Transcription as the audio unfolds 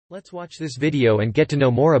Let's watch this video and get to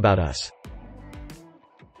know more about us.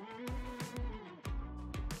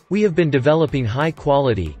 We have been developing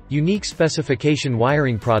high-quality, unique specification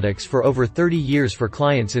wiring products for over 30 years for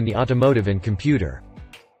clients in the automotive and computer.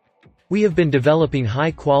 We have been developing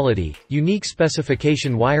high-quality, unique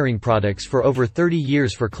specification wiring products for over 30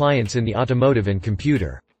 years for clients in the automotive and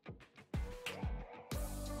computer.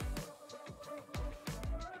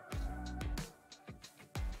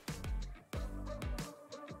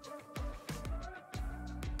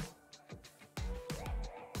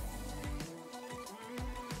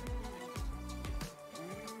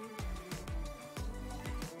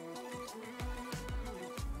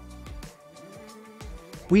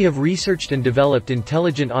 We have researched and developed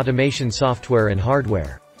intelligent automation software and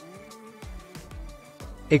hardware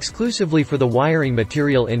exclusively for the wiring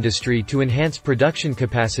material industry to enhance production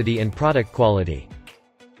capacity and product quality.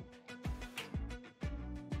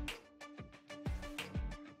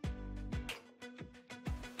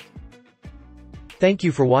 Thank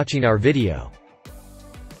you for watching our video.